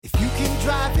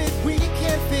drive it, we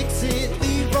can fix it.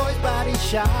 Leroy's Body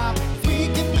Shop. We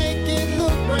can make it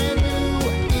look brand new.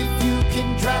 If you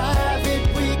can drive it,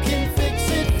 we can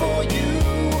fix it for you.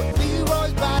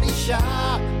 Leroy's Body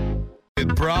Shop.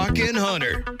 With Brock and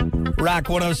Hunter. Rock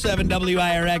 107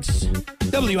 WIRX.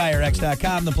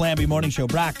 WIRX.com, the Plan B Morning Show.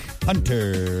 Brock,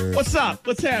 Hunter. What's up?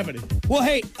 What's happening? Well,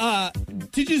 hey, to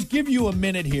just give you a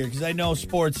minute here, because I know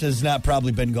sports has not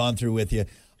probably been gone through with you.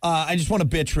 I just want to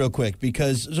bitch real quick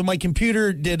because my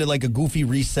computer did like a goofy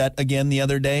reset again the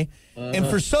other day. And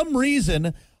for some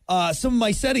reason, some of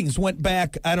my settings went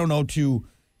back, I don't know, to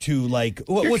like,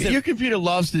 what was it? Your computer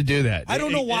loves to do that. I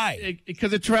don't know why.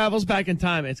 Because it travels back in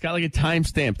time. It's got like a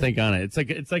timestamp thing on it.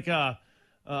 It's like a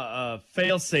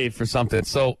fail safe or something.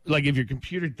 So like if your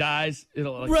computer dies,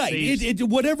 it'll like right. It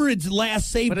whatever its last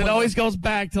save. But it always goes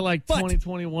back to like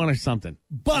 2021 or something.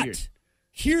 But weird.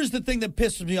 Here's the thing that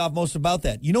pisses me off most about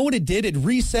that. You know what it did? It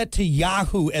reset to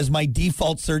Yahoo as my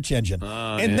default search engine.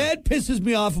 That pisses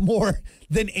me off more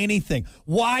than anything.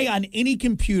 Why on any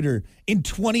computer in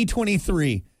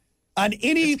 2023, on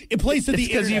any place of the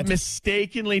internet? Because you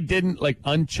mistakenly didn't like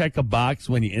uncheck a box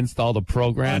when you installed a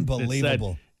program.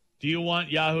 Unbelievable. That said, do you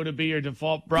want Yahoo to be your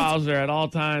default browser at all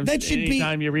times? That should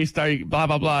anytime you restart, blah,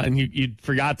 blah, blah, and you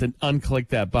forgot to unclick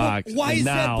that box. Well, why is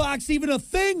that box even a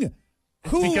thing?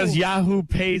 Because Yahoo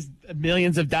pays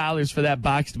millions of dollars for that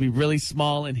box to be really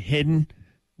small and hidden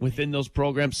within those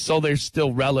programs, so they're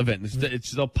still relevant. It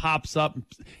still pops up,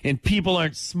 and people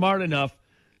aren't smart enough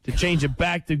to change it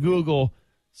back to Google,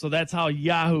 so that's how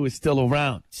Yahoo is still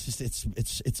around. It's just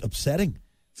it's upsetting.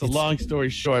 It's a long story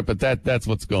short, but that's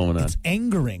what's going on. It's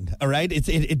angering, all right?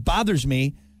 It bothers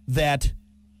me that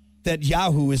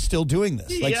Yahoo is still doing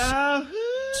this. Like, Yahoo!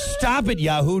 Stop it,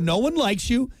 Yahoo. No one likes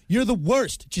you. You're the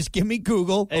worst. Just give me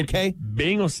Google, okay?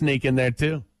 Bing will sneak in there,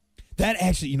 too. That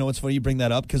actually, you know what's funny? You bring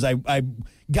that up because I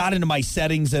got into my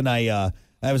settings and I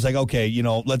was like, okay,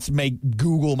 let's make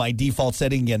Google my default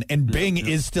setting again. And Bing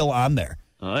is still on there.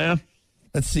 Oh, yeah?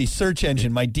 Let's see. Search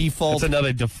engine, my default. That's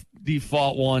another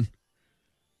default one.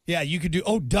 Yeah, you could do,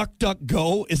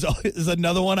 DuckDuckGo is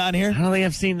another one on here. I don't think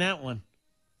I've seen that one.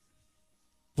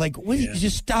 Like, wait,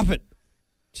 just stop it.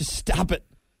 Just stop it.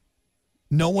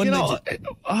 No one.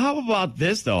 How about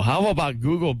this, though? How about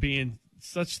Google being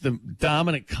such the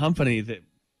dominant company that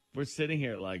we're sitting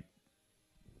here, like,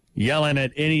 yelling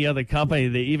at any other company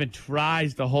that even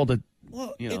tries to hold a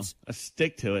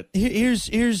stick to it? Here's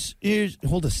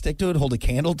hold a stick to it, hold a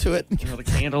candle to it. Hold a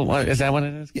candle? What, is that what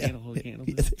it is? Yeah. Hold a candle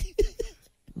to it?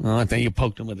 Oh, I think you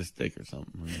poked him with a stick or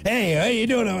something. Hey, how you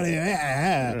doing over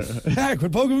there?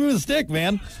 Quit poking me with a stick,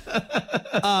 man.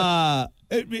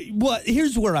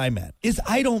 Here's where I'm at. Is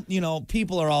I don't,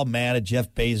 people are all mad at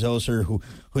Jeff Bezos or who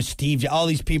Steve, all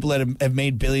these people that have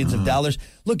made billions of dollars.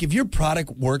 Look, if your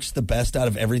product works the best out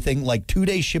of everything, like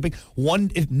 2-day shipping,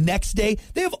 next day,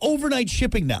 they have overnight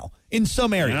shipping now in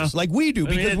some areas, like we do.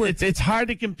 Because it's hard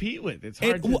to compete with. It's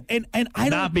hard to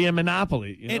not be a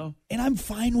monopoly, And I'm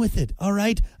fine with it, all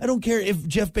right? I don't care if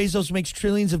Jeff Bezos makes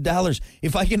trillions of dollars.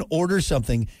 If I can order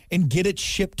something and get it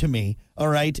shipped to me, all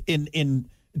right, in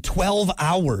 12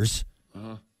 hours,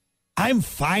 I'm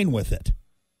fine with it.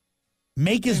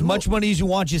 Make as much money as you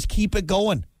want. Just keep it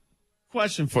going.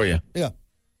 Question for you. Yeah.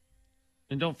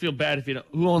 And don't feel bad if you don't.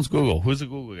 Who owns Google? Who's the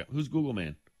Google guy? Who's Google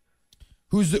man?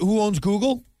 Who owns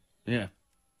Google? Yeah.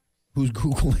 Who's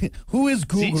Google? Who is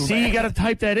Google? See, you got to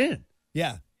type that in.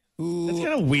 Yeah. That's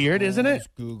kind of weird, isn't it?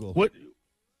 Google. What?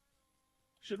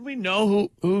 Shouldn't we know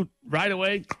who right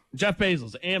away? Jeff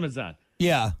Bezos, Amazon.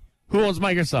 Yeah. Who owns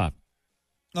Microsoft?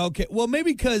 Okay. Well,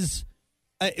 maybe because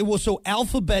so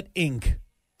Alphabet Inc.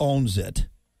 owns it.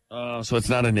 So it's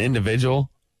not an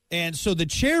individual? And so the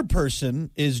chairperson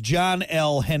is John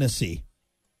L. Hennessy.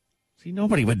 See,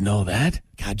 nobody would know that.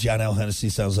 God, John L. Hennessy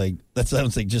sounds like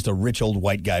just a rich old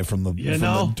white guy from the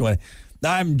 20.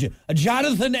 I'm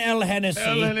Jonathan L. Hennessy.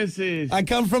 L. Hennessy. I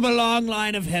come from a long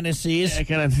line of Hennessys. I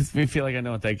kind of feel like I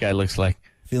know what that guy looks like.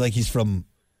 I feel like he's from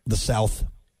the South.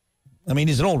 I mean,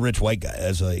 he's an old rich white guy.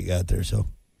 That's all you got there. So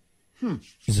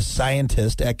he's a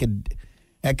scientist,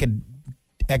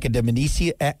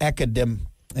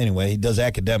 Anyway, he does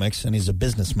academics, and he's a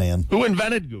businessman. Who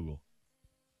invented Google?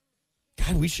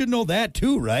 God, we should know that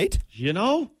too, right? It's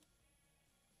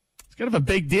kind of a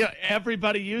big deal.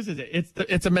 Everybody uses it.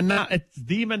 It's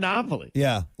the monopoly.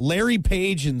 Yeah, Larry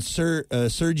Page and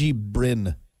Sergey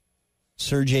Brin.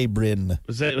 Sergey Brin.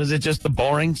 Was it just a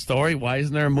boring story? Why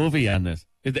isn't there a movie on this?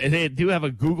 They do have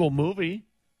a Google movie,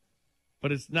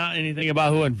 but it's not anything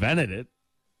about who invented it.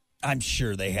 I'm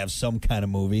sure they have some kind of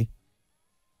movie.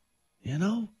 You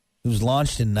know? It was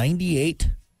launched in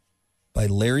 98 by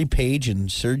Larry Page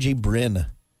and Sergey Brin.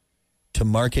 to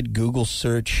market Google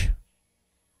search.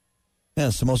 Yeah,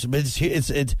 it's the most. It's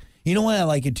you know why I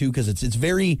like it too, because it's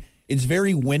very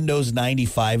Windows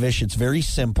 95-ish. It's very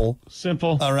simple.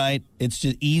 Simple. All right, it's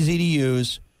just easy to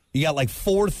use. You got like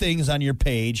 4 things on your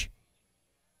page.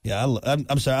 Yeah,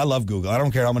 I'm sorry. I love Google. I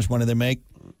don't care how much money they make.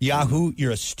 Yahoo,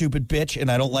 you're a stupid bitch,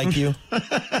 and I don't like you.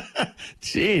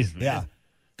 Jeez, man. Yeah,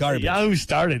 garbage. Yahoo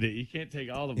started it. You can't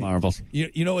take all the marbles.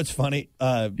 You know what's funny?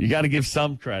 You got to give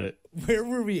some credit. Where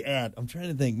were we at? I'm trying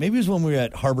to think. Maybe it was when we were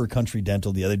at Harbor Country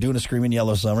Dental the other, doing a Screaming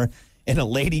Yellow Summer, and a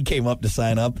lady came up to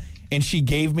sign up, and she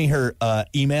gave me her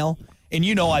email. And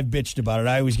you know I've bitched about it.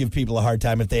 I always give people a hard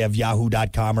time if they have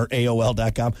yahoo.com or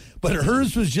AOL.com. But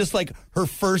hers was just like her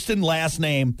first and last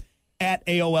name at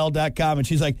AOL.com. And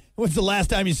she's like, when's the last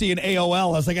time you see an AOL?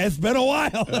 I was like, it's been a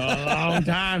while. A long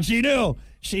time. She knew.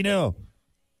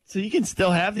 So you can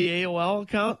still have the AOL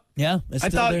account? Yeah. I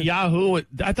thought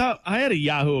I had a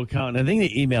Yahoo account. And I think they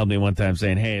emailed me one time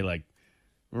saying, hey, like,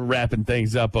 we're wrapping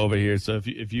things up over here. So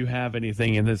if you have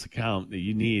anything in this account that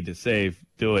you need to save,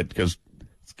 do it, because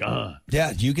it's gone.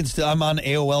 Yeah, you can still. I'm on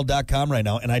AOL.com right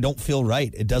now, and I don't feel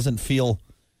right. It doesn't feel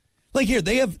like here.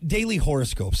 They have daily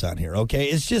horoscopes on here. Okay,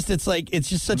 it's just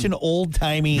such an old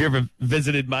timey. You ever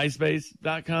visited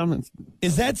MySpace.com?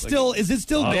 Is it still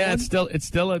going? Yeah, it's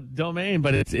still a domain,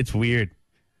 but it's weird.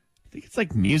 I think it's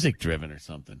like music driven or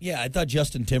something. Yeah, I thought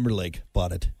Justin Timberlake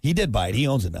bought it. He did buy it. He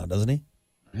owns it now, doesn't he?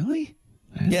 Really?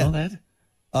 I didn't know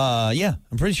that. Yeah,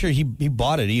 I'm pretty sure he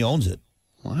bought it. He owns it.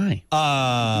 Why?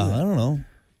 I don't know.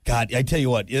 God, I tell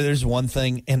you what, there's one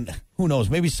thing, and who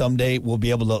knows, maybe someday we'll be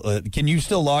able to, can you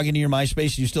still log into your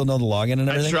MySpace? Do you still know the login and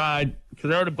everything? I tried, because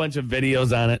I wrote a bunch of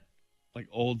videos on it, like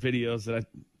old videos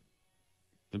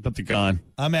but they're gone.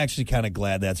 I'm actually kind of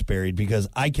glad that's buried, because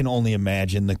I can only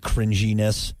imagine the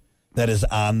cringiness that is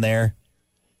on there.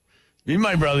 Me and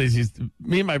my brother used to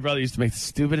make the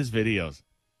stupidest videos,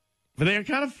 but they were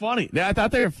kind of funny. I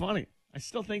thought they were funny. I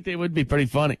still think they would be pretty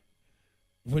funny.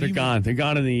 They're gone. They're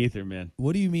gone in the ether, man.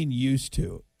 What do you mean used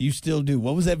to? You still do.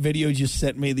 What was that video you just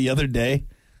sent me the other day?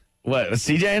 What,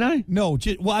 CJ and I? No,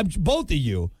 both of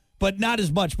you, but not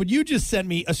as much. But you just sent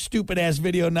me a stupid-ass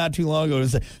video not too long ago. It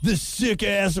was like, the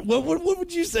sick-ass. What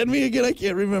would you send me again? I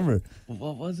can't remember.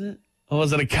 What was it? Oh,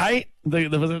 was it a kite? Was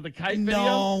it the kite video?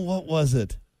 No, what was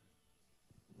it?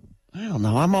 I don't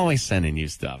know. I'm always sending you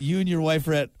stuff. You and your wife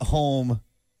are at home,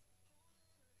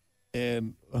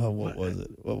 and what was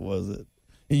it?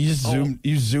 And you just zoomed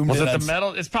was in. Was it the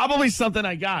medal? It's probably something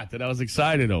I got that I was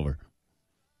excited over.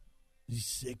 You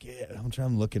sick ass.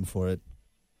 I'm looking for it.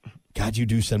 God, you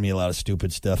do send me a lot of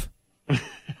stupid stuff.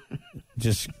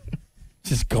 just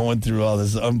going through all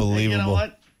this unbelievable. Hey, you know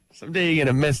what? Someday you're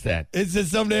going to miss that. It's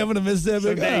just someday I'm going to miss that.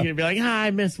 Someday you're going to be like,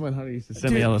 I missed one. How do you used to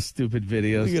send me all those stupid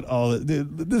videos? Look at all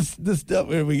this stuff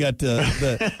where we got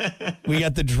we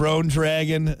got the drone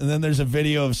dragon, and then there's a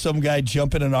video of some guy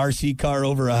jumping an RC car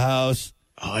over a house.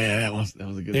 Oh yeah, that was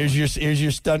a good. Here's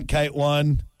your stunt kite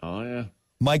one. Oh yeah.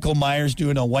 Michael Myers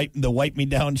doing the wipe me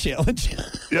down challenge.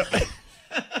 Yep.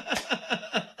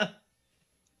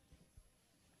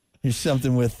 Here's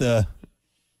something with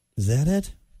is that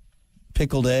it?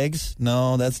 Pickled eggs?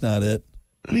 No, that's not it.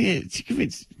 Can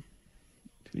we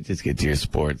just get to your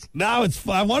sports? No, it's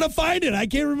I want to find it. I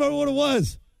can't remember what it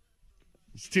was.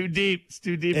 It's too deep. It's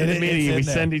too deep in the meeting. We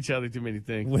send each other too many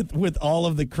things. With all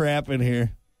of the crap in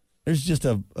here. There's just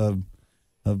a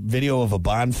video of a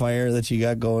bonfire that you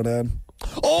got going on.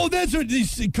 Oh, that's what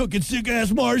these cooking sick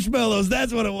ass marshmallows.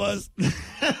 That's what it was.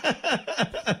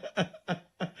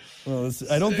 Well,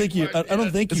 I don't think you.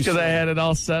 It's because I had it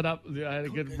all set up. I had a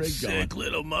good rig going. Sick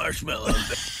little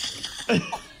marshmallows.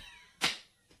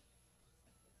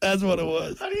 That's what it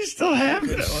was. How do you still have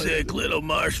it? Sick little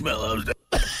marshmallows.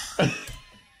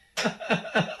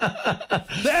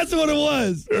 That's what it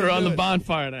was. We were on the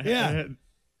bonfire.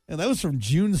 And that was from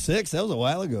June 6th. That was a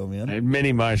while ago, man. I had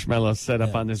mini marshmallows set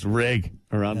up on this rig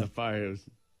around the fire.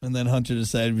 And then Hunter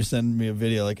decided to send me a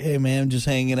video like, hey, man, just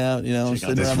hanging out, check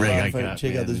out this rig I got.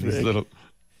 Check out this rig. Little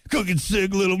cooking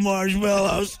sick little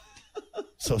marshmallows.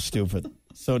 So stupid.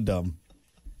 So dumb.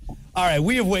 All right,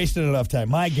 we have wasted enough time.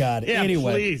 My God. Yeah,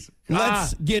 anyway, please.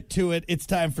 Let's get to it. It's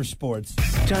time for sports.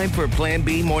 Time for Plan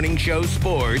B Morning Show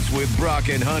Sports with Brock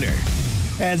and Hunter.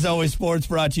 As always, sports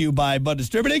brought to you by Bud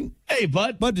Distributing. Hey,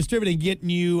 Bud. Bud Distributing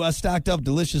getting you stocked up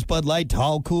delicious Bud Light,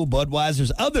 Tall, Cool,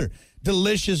 Budweiser's, other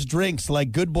delicious drinks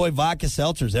like Good Boy Vodka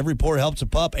Seltzers, Every Pour Helps a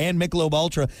Pup, and Michelob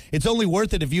Ultra. It's only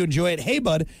worth it if you enjoy it. Hey,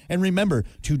 Bud, and remember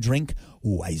to drink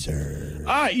wiser.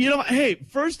 All right, hey,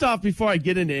 first off, before I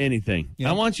get into anything,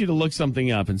 I want you to look something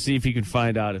up and see if you can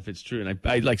find out if it's true. And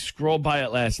I like scrolled by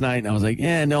it last night, and I was like,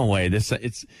 no way. It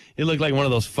looked like one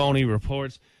of those phony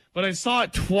reports. but I saw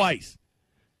it twice.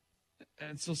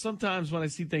 And so sometimes when I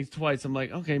see things twice, I'm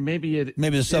like, okay, maybe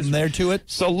there's something there to it.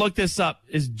 So look this up.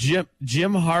 Is Jim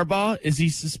Harbaugh, is he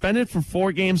suspended for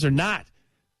 4 games or not?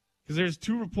 Because there's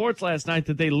 2 reports last night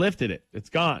that they lifted it. It's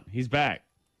gone. He's back.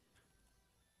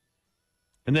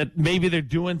 And that maybe they're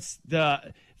doing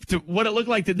what it looked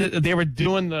like that they were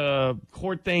doing the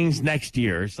court things next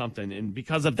year or something. And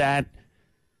because of that,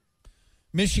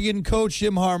 Michigan coach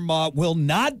Jim Harbaugh will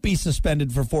not be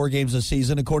suspended for 4 games this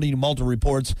season, according to multiple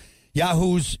reports.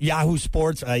 Yahoo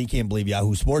Sports. You can't believe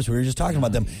Yahoo Sports. We were just talking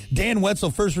about them. Dan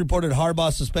Wetzel first reported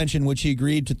Harbaugh's suspension, which he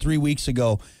agreed to 3 weeks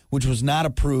ago, which was not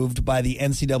approved by the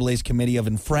NCAA's Committee of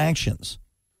Infractions.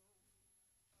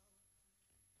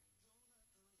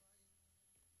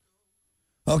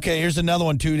 Okay, here's another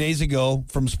one 2 days ago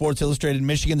from Sports Illustrated.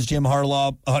 Michigan's Jim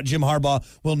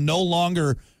Harbaugh will no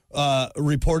longer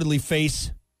reportedly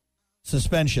face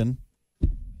suspension.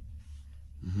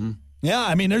 Mm-hmm. Yeah,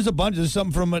 I mean, there's a bunch. There's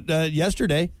something from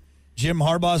yesterday. Jim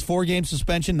Harbaugh's 4-game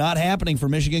suspension not happening for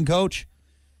Michigan coach.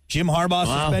 Jim Harbaugh's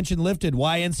suspension lifted.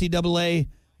 Why NCAA?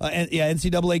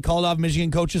 NCAA called off Michigan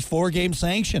coach's 4-game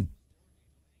sanction.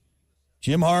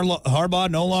 Jim Harbaugh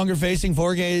no longer facing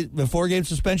 4-game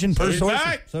suspension per source.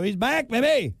 So he's back,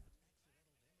 baby.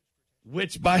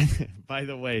 Which, by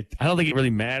the way, I don't think it really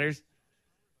matters.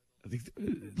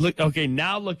 Look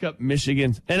up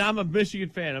Michigan, and I'm a Michigan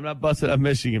fan. I'm not busted up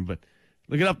Michigan, but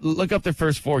look up their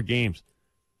first 4 games.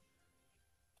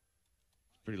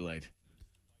 It's pretty late.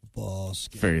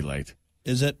 Very late.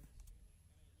 Is it?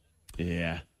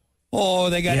 Yeah. Oh,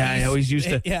 they got. Yeah, I always used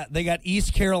to. Yeah, they got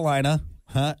East Carolina,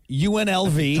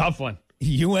 UNLV, tough one.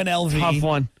 UNLV, tough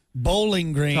one.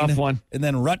 Bowling Green, tough one, and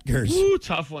then Rutgers. Ooh,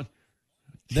 tough one.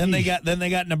 Then they got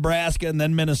Nebraska, and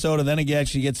then Minnesota. Then it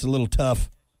actually gets a little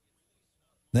tough.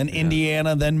 Then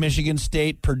Indiana, then Michigan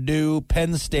State, Purdue,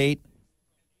 Penn State,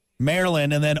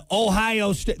 Maryland, and then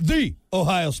Ohio State. The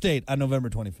Ohio State on November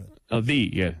 25th. Oh,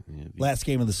 last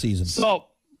game of the season. So,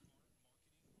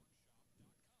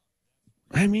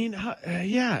 I mean,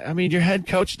 your head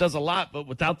coach does a lot, but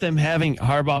without them having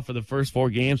Harbaugh for the first 4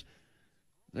 games, is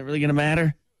that really going to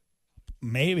matter?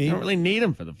 Maybe. You don't really need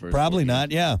him for the first. Probably 4 not.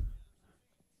 games. Yeah.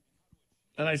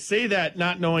 And I say that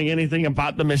not knowing anything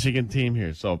about the Michigan team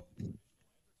here, so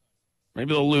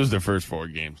maybe they'll lose their first 4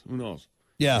 games. Who knows?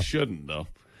 Yeah. They shouldn't, though.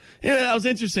 Yeah, that was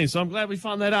interesting. So I'm glad we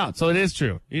found that out. So it is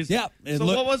true.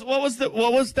 What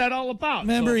was that all about?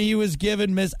 Remember, he was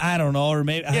given I don't know, or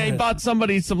maybe he bought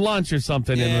somebody some lunch or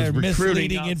something and was recruiting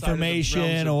misleading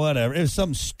information or whatever. It was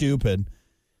something stupid.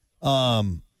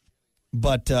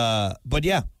 But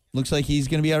yeah, looks like he's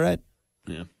going to be all right.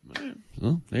 Yeah.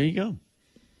 Well, there you go.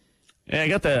 Hey, I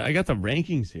got the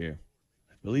rankings here.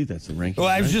 I believe that's the rankings. Well,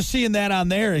 I was just seeing that on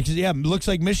there. Yeah, it looks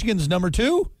like Michigan's number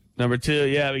 2. Number 2,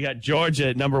 yeah. We got Georgia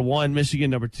at number 1, Michigan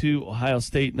number 2, Ohio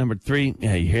State number 3.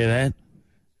 Yeah, you hear that?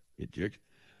 You jerk.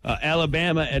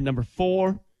 Alabama at number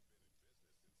 4,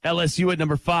 LSU at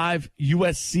number 5,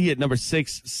 USC at number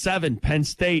 6, 7, Penn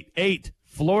State, 8,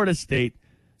 Florida State,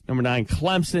 number 9,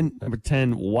 Clemson, number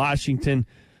 10, Washington.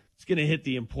 It's going to hit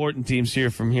the important teams here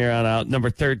from here on out.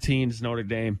 Number 13 is Notre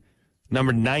Dame.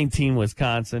 Number 19,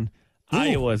 Wisconsin. Ooh.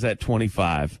 Iowa's at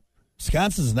 25.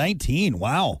 Wisconsin's 19.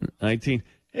 Wow. 19.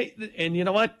 Hey, and you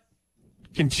know what?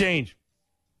 Can change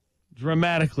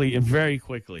dramatically and very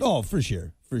quickly. Oh, for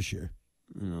sure. For sure.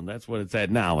 That's what it's at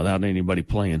now without anybody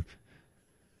playing.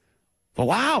 But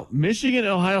wow, Michigan and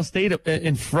Ohio State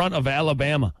in front of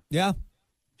Alabama. Yeah.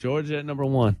 Georgia at number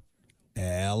 1.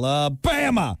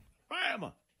 Alabama.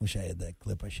 Bama. Wish I had that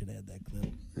clip. I should have had that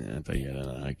clip. Yeah, I thought you had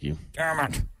an IQ.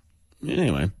 Damn it.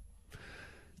 Anyway.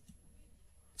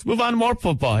 Let's move on to more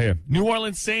football here. New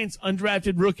Orleans Saints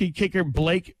undrafted rookie kicker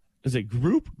Blake. Is it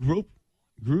Group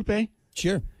A?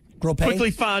 Sure. Group A. Quickly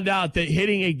found out that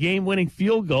hitting a game-winning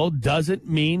field goal doesn't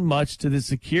mean much to the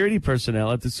security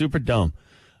personnel at the Superdome.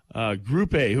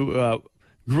 Group A,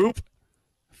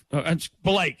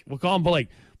 Blake. We'll call him Blake.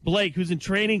 Blake, who's in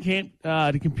training camp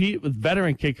to compete with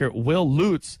veteran kicker Will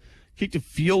Lutz, kicked a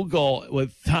field goal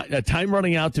with time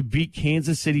running out to beat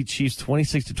Kansas City Chiefs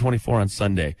 26-24 on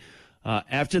Sunday.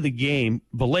 After the game,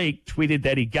 Blake tweeted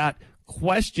that he got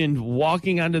questioned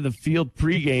walking onto the field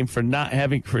pregame for not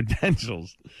having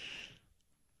credentials.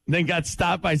 Then got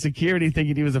stopped by security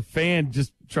thinking he was a fan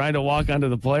just trying to walk onto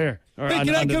the player. Or hey,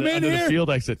 can I come in here? The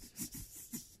field exit.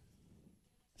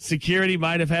 Security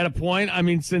might have had a point. I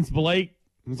mean, since Blake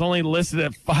was only listed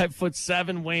at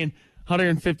 5'7", weighing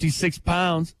 156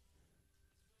 pounds.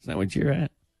 Is that what you're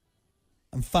at?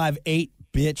 I'm 5'8",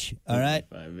 bitch. All right.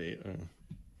 5'8".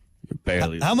 You're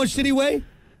barely. How much did he weigh?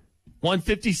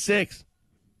 156.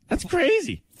 That's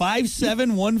crazy.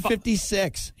 5'7",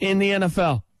 156. In the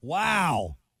NFL.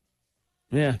 Wow.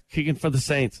 Yeah, kicking for the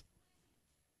Saints.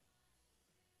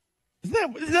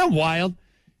 Isn't that wild?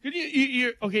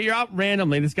 You're out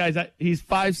randomly. This guy's he's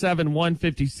 5'7",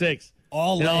 156.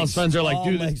 All and all of a sudden they're like,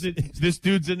 dude, this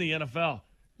dude's in the NFL.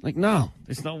 Like, no,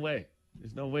 there's no way.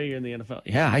 There's no way you're in the NFL.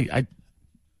 Yeah, I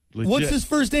legit. What's his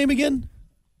first name again?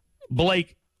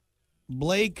 Blake.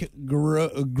 Group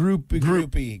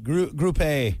A.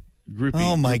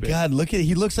 Oh my Group A. God!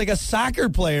 He looks like a soccer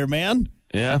player, man.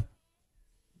 Yeah.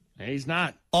 Hey, he's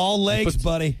not. All legs,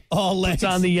 buddy. All legs. It's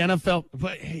on the NFL.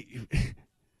 But hey,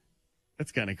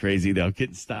 that's kind of crazy though.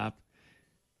 Getting stopped.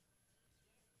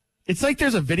 It's like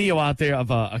there's a video out there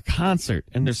of a concert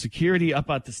and there's security up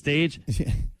at the stage.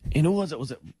 And who was it?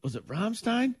 Was it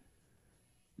Rammstein?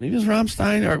 Maybe it was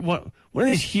Rammstein or one of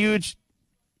these huge,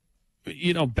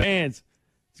 bands.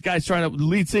 This guy's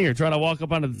lead singer trying to walk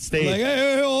up onto the stage. Like,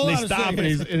 hey, hold and on they stop and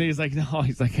he's like, no,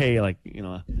 he's like, hey,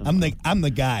 I'm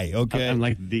the guy. Okay, I'm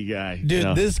like the guy,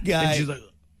 dude. This guy. Like,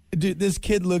 dude, this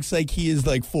kid looks like he is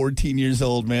like 14 years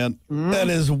old, man. Mm-hmm. That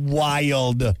is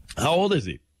wild. How old is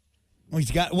he?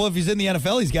 If he's in the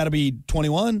NFL, he's got to be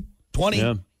 21,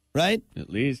 20, right? At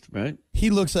least, right? He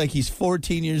looks like he's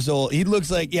 14 years old. He looks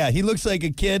like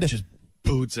a kid. Just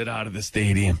boots it out of the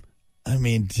stadium. I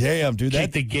mean, damn, dude.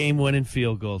 Kick the game-winning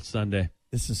field goal Sunday.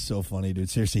 This is so funny, dude.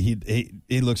 Seriously,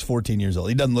 he looks 14 years old.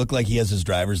 He doesn't look like he has his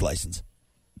driver's license.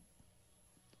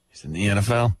 He's in the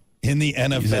NFL. In the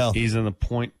NFL. He's in the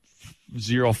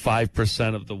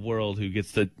 0.05% of the world who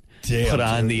gets to put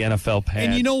on dude. the NFL pad.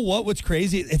 And you know what? What's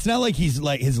crazy? It's not like he's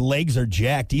like his legs are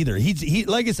jacked either. He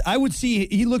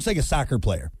looks like a soccer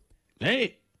player.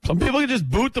 Hey, some people can just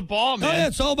boot the ball, man. Oh, yeah,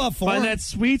 it's all about form. Find that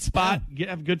sweet spot.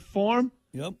 Have good form.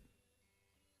 Yep.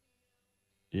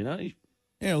 Yeah,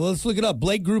 well, let's look it up.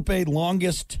 Blake Group A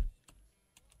longest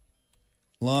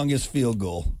field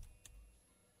goal.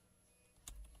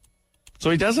 So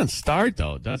he doesn't start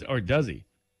though, does he?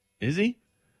 Is he?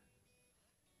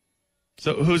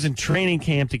 So who's in training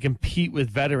camp to compete with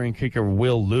veteran kicker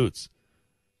Will Lutz?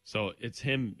 So it's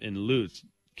him and Lutz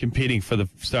competing for the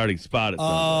starting spot.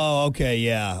 Oh, okay,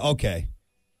 yeah, okay.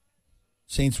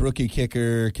 Saints rookie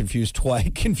kicker confused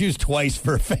twice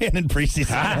for a fan in preseason.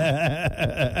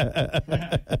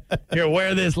 Here,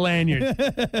 wear this lanyard.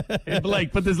 Hey,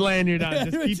 Blake, put this lanyard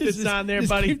on. Just keep this on there,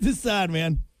 buddy. Keep this on,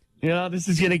 man. This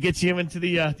is going to get you into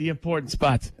the important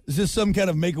spots. Is this some kind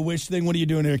of Make-A-Wish thing? What are you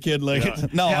doing here, kid? Like,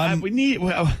 we need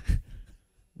you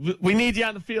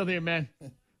on the field here, man.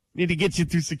 Need to get you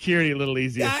through security a little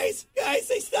easier. Guys,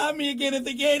 they stopped me again at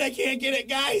the gate. I can't get it,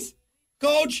 guys.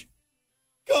 Coach.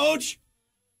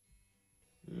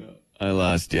 I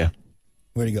lost you.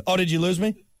 Where'd he go? Oh, did you lose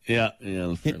me? Yeah, for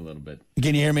a little bit.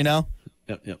 Can you hear me now?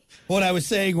 Yep. What I was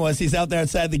saying was he's out there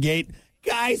outside the gate.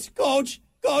 Guys, Coach,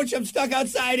 I'm stuck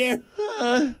outside here.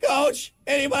 Coach,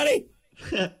 anybody?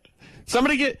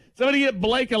 Somebody get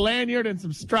Blake a lanyard and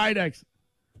some Stridex.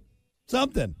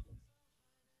 Something.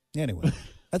 Anyway,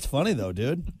 that's funny though,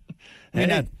 dude. I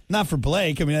mean, not for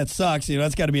Blake. I mean, that sucks.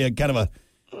 That's got to be a kind of a.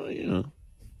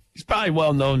 He's probably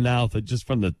well known now just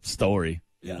from the story.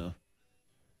 Yeah.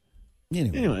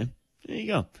 Anyway, there you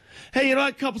go. Hey,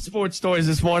 a couple sports stories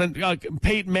this morning.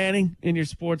 Peyton Manning in your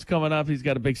sports coming up. He's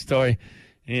got a big story,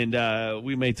 and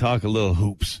we may talk a little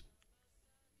hoops.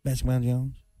 Basketball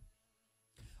Jones.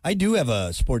 I do have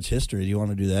a sports history. Do you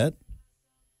want to do that?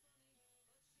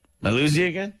 I lose you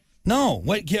again? No.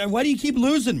 Why do you keep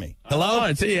losing me?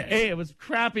 Hello? Hey, it was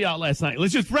crappy out last night.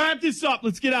 Let's just wrap this up.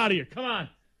 Let's get out of here. Come on.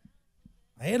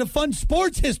 I had a fun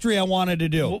sports history I wanted to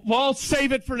do. Well,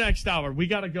 save it for next hour. We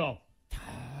got to go.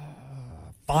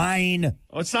 Fine.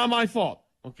 Oh, it's not my fault,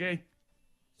 okay?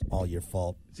 It's all your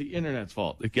fault. It's the internet's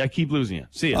fault. I keep losing you.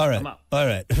 See ya. All right. I'm out. All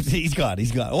right. He's gone.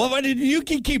 Well, why did you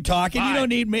keep talking? Bye. You don't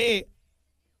need me.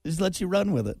 Just let you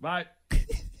run with it. Bye.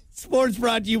 Sports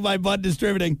brought to you by Bud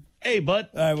Distributing. Hey, bud.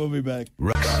 All right, we'll be back.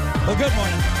 Well, good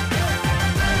morning.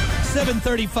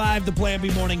 7:35, the Plan B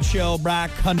Morning Show. Brock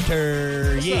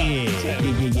Hunter.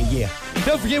 Yeah.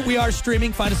 Don't forget, we are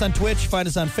streaming. Find us on Twitch. Find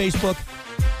us on Facebook.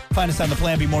 Find us on the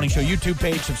Plan B Morning Show YouTube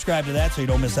page. Subscribe to that so you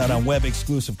don't miss out on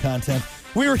web-exclusive content.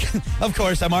 Of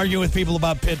course, I'm arguing with people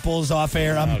about pit bulls off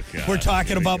air. We're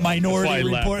talking about Minority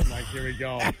Report. Like, here we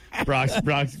go. Brock's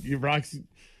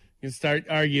you start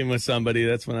arguing with somebody.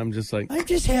 That's when I'm just like, I'm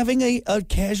just having a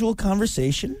casual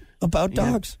conversation about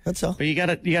dogs. That's all. But you got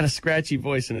a scratchy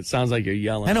voice, and it sounds like you're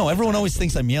yelling. I know. Everyone always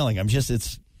thinks I'm yelling.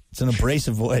 It's an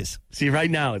abrasive voice. See, right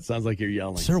now it sounds like you're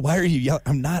yelling. Sir, why are you yelling?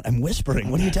 I'm not. I'm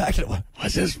whispering. What are you talking about?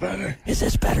 Was this better? Is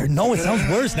this better? No, it sounds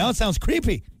worse. Now it sounds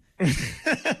creepy.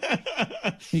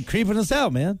 You creeping us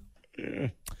out, man. Yeah.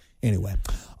 Anyway.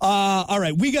 All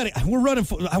right, we're running.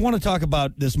 I want to talk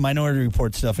about this Minority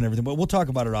Report stuff and everything, but we'll talk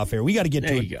about it off air. We got to get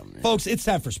to it. Go, man. Folks, it's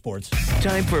time for sports.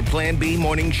 Time for Plan B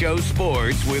Morning Show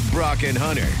Sports with Brock and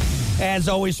Hunter. As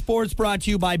always, sports brought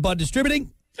to you by Bud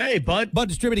Distributing. Hey, Bud. Bud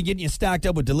Distributing getting you stocked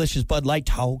up with delicious Bud Light,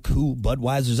 Tall, Cool,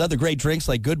 Budweiser's, other great drinks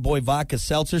like Good Boy Vodka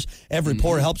Seltzers. Every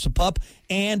pour helps a pup.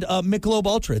 And Michelob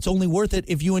Ultra. It's only worth it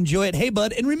if you enjoy it. Hey,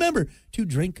 Bud, and remember to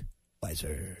drink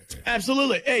wiser.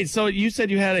 Absolutely. Hey, so you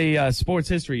said you had a sports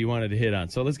history you wanted to hit on.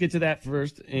 So let's get to that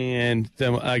first, and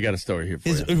then I got a story here for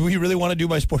you. We really want to do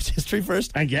my sports history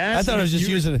first? I guess. I thought I was just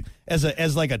using it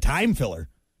as like a time filler.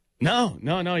 No.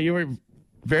 You were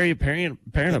very apparent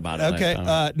about it. Okay.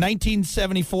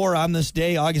 1974 on this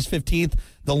day, August 15th,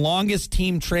 the longest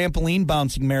team trampoline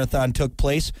bouncing marathon took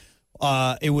place.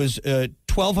 It was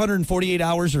 1,248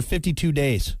 hours or 52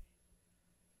 days.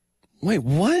 Wait,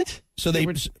 what?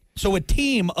 So a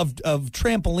team of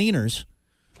trampoliners.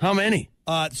 How many?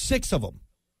 6 of them.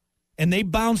 And they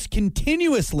bounced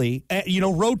continuously,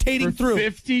 rotating For through.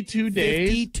 52 days?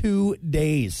 52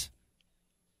 days.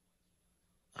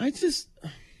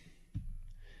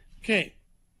 Okay.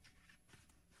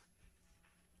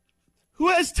 Who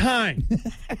has time?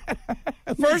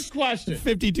 First question.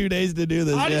 52 days to do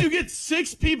this. How did you get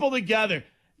 6 people together?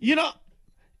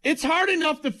 It's hard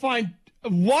enough to find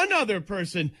one other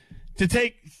person to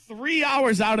take 3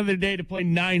 hours out of their day to play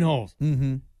 9 holes.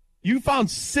 Mm-hmm. You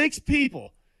found 6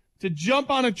 people to jump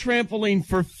on a trampoline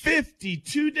for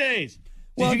 52 days.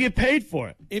 Did you get paid for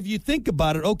it? If you think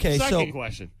about it, okay. Second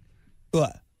question.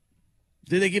 What?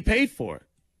 Did they get paid for it?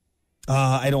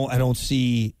 I don't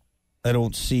see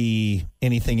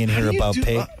anything in here about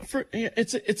pay.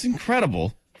 It's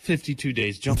incredible. 52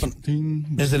 days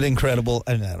jumping. Is it incredible?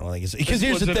 I don't think it's because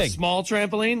here's the thing. Was it a small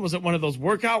trampoline? Was it one of those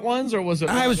workout ones, or was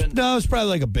it? No, it was probably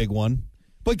like a big one.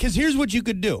 But because here's what you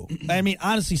could do. I mean,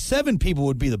 honestly, 7 people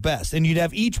would be the best, and you'd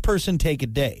have each person take a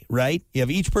day, right? You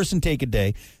have each person take a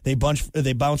day. They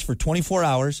bounce for 24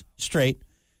 hours straight,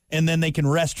 and then they can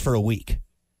rest for a week.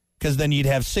 Because then you'd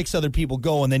have 6 other people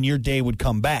go, and then your day would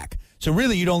come back. So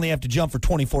really, you'd only have to jump for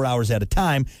 24 hours at a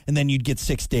time, and then you'd get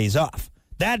 6 days off.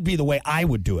 That'd be the way I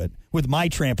would do it with my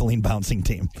trampoline bouncing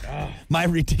team. My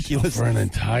ridiculous. For an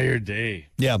entire day.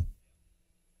 Yeah.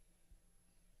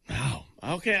 Wow.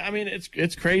 Okay. I mean,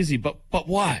 it's crazy, but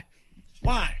why?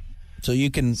 Why? So you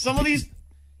can. Some of these.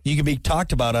 You can be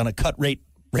talked about on a cut rate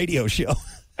radio show.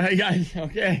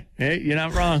 Okay. Hey, you're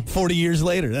not wrong. 40 years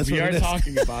later. That's we what are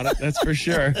talking about it. That's for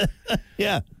sure.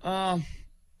 Yeah. I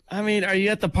mean, are you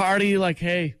at the party like,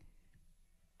 hey,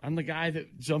 I'm the guy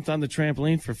that jumped on the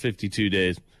trampoline for 52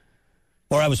 days.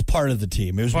 Or I was part of the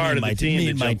team. It was part me of and the team. Me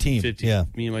and my team. 50, yeah.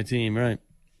 Me and my team, right.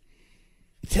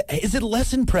 Is it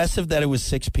less impressive that it was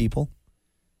 6 people?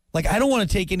 Like, I don't want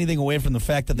to take anything away from the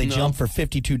fact that they jumped for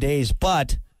 52 days,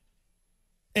 but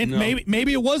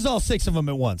maybe it was all 6 of them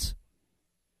at once.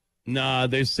 Nah,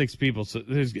 there's 6 people, so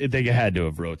they had to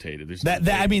have rotated.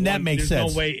 That makes sense.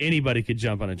 There's no way anybody could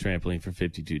jump on a trampoline for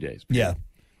 52 days. Yeah.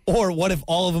 Or what if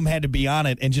all of them had to be on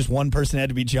it and just one person had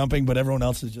to be jumping, but everyone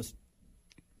else is just...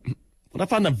 What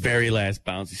if on the very last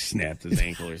bounce he snapped his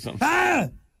ankle or something?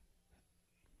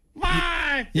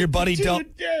 Why? Your buddy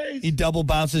he double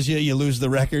bounces you, you lose the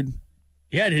record.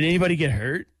 Yeah, did anybody get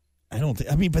hurt?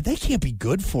 But they can't be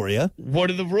good for you.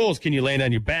 What are the rules? Can you land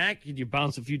on your back? Can you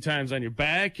bounce a few times on your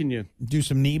back? Can you do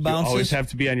some knee bounces? You always have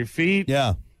to be on your feet.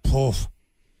 Yeah. Poof.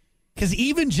 Because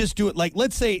even just do it, like,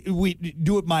 let's say we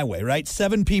do it my way, right?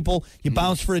 7 people, you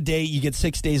bounce for a day, you get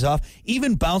 6 days off.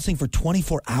 Even bouncing for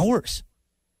 24 hours.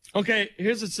 Okay,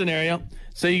 here's a scenario.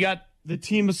 So you got the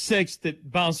team of 6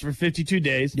 that bounced for 52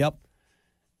 days. Yep.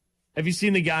 Have you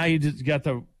seen the guy who just got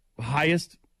the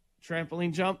highest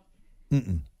trampoline jump?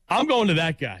 Mm-mm. I'm going to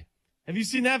that guy. Have you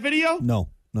seen that video? No.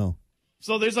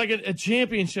 So there's like a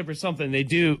championship or something. They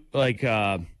do like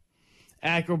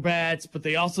acrobats, but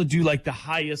they also do like the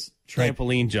highest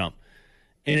trampoline jump.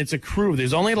 And it's a crew.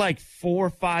 There's only like 4 or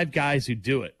 5 guys who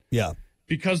do it. Yeah.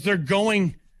 Because they're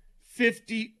going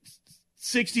 50,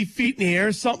 60 feet in the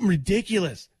air, something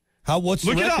ridiculous. What's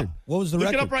the record? It up. What was the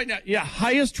record? Look it up right now. Yeah,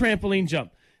 highest trampoline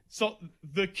jump. So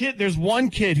there's one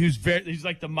kid he's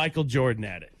like the Michael Jordan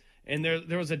at it. And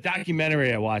there was a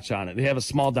documentary I watched on it. They have a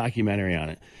small documentary on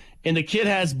it. And the kid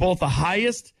has both the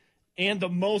highest and the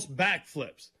most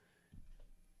backflips.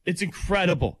 It's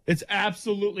incredible. It's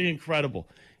absolutely incredible.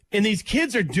 And these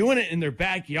kids are doing it in their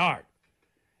backyard.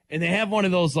 And they have one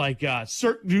of those like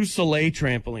Cirque du Soleil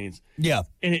trampolines. Yeah.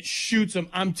 And it shoots them,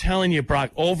 I'm telling you,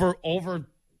 Brock, over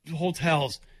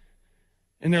hotels.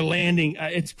 And they're landing.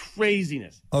 It's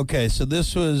craziness. Okay, so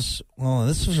this was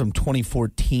from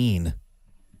 2014.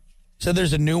 So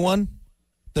there's a new one,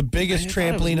 The biggest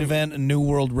trampoline event, a new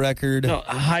world record. No,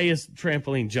 highest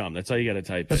trampoline jump. That's all you got to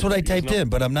type in. That's what I typed in,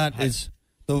 but I'm not. Is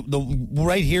the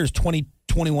right here is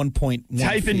 21.1.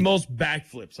 Type feet. in most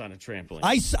backflips on a trampoline.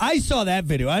 I saw that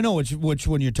video. I know which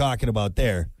one you're talking about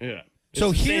there. Yeah.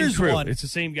 So here's one. It's the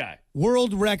same guy.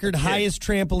 World record, highest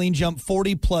trampoline jump,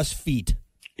 40+ feet.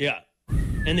 Yeah.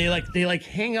 And they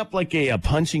hang up like a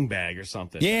punching bag or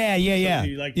something. Yeah. So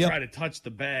you try to touch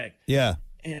the bag. Yeah.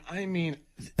 And I mean,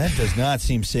 that does not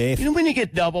seem safe. You know when you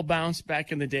get double bounce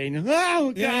back in the day and you're,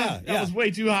 oh God, that was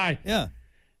way too high. Yeah.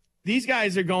 These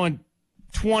guys are going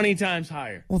 20 times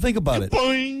higher. Well, think about it.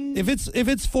 Boing. If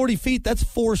it's 40 feet, that's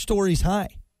 4 stories high.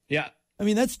 Yeah. I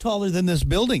mean, that's taller than this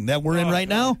building that we're in right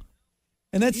now.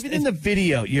 And that's even in the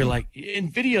video, you're like,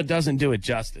 and video doesn't do it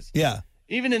justice. Yeah.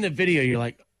 Even in the video, you're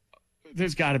like,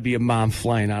 there's got to be a mom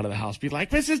flying out of the house, be like,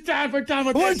 "This is done. We're done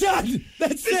with this. We're done.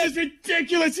 This is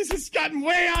ridiculous. This has gotten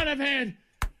way out of hand."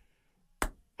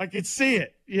 I could see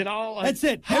it. You know, like, that's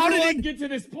it. How Everyone, did it get to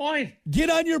this point? Get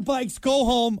on your bikes. Go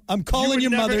home. I'm calling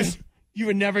your mothers. You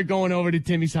were never going over to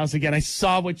Timmy's house again. I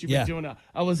saw what you were doing.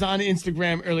 I was on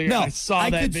Instagram earlier. No, I saw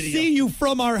that video. I could see you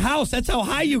from our house. That's how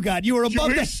high you got. You were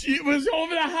above that. It was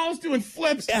over the house doing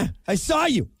flips. Yeah, I saw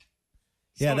you.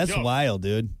 Yeah, that's dope. wild,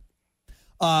 dude.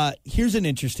 Here's an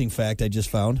interesting fact I just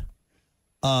found.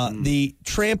 The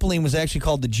trampoline was actually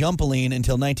called the Jumpaline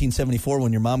until 1974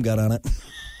 when your mom got on it.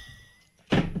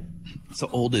 It's the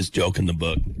oldest joke in the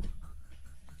book.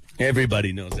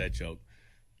 Everybody knows that joke.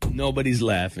 Nobody's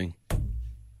laughing.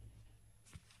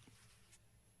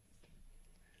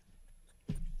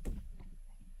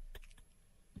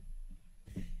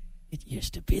 It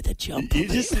used to be the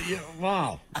Jumpaline.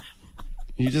 Wow.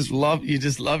 You just love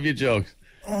your jokes.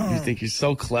 You think you're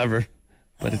so clever,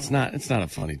 but it's not a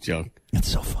funny joke.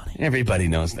 It's so funny. Everybody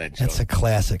knows that joke. That's a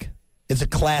classic. It's a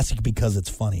classic because it's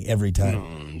funny every time.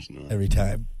 No, it's not. Every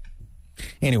time.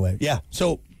 Anyway, yeah.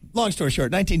 So, long story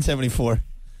short, 1974.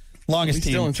 Longest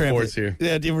team. Still in sports here.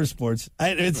 Yeah, we're sports.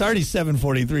 It's already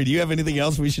 7:43. Do you have anything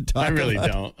else we should talk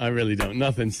about? I really don't.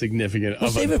 Nothing significant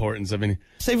of importance.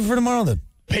 Save it for tomorrow then.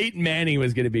 Peyton Manning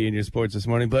was going to be in your sports this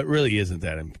morning, but really isn't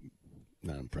that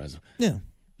not impressive. Yeah.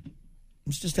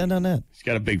 Let's just end on that. He's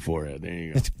got a big forehead. There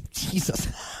you go. Jesus.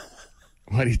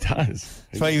 What he does.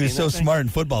 That's why he was so smart in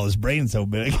football. His brain's so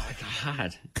big. Oh, my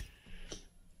God.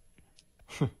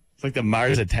 It's like the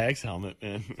Mars Attacks helmet,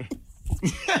 man.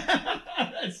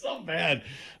 That's so bad.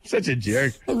 I'm such a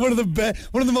jerk. One of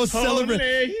the most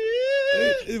celebrated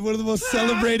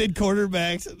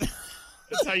quarterbacks.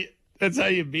 That's how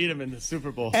you beat him in the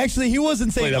Super Bowl. Actually, he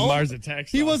wasn't saying the Mars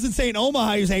Attacks. He wasn't saying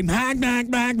Omaha. He was saying Mag.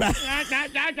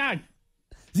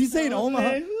 Is he saying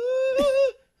Omaha?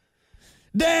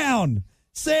 Down.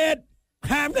 Sit.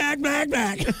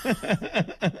 Mag.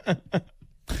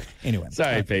 Anyway.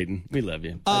 Sorry, Peyton. We love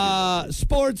you.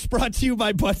 Sports brought to you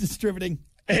by Bud Distributing.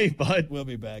 Hey, Bud. We'll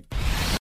be back.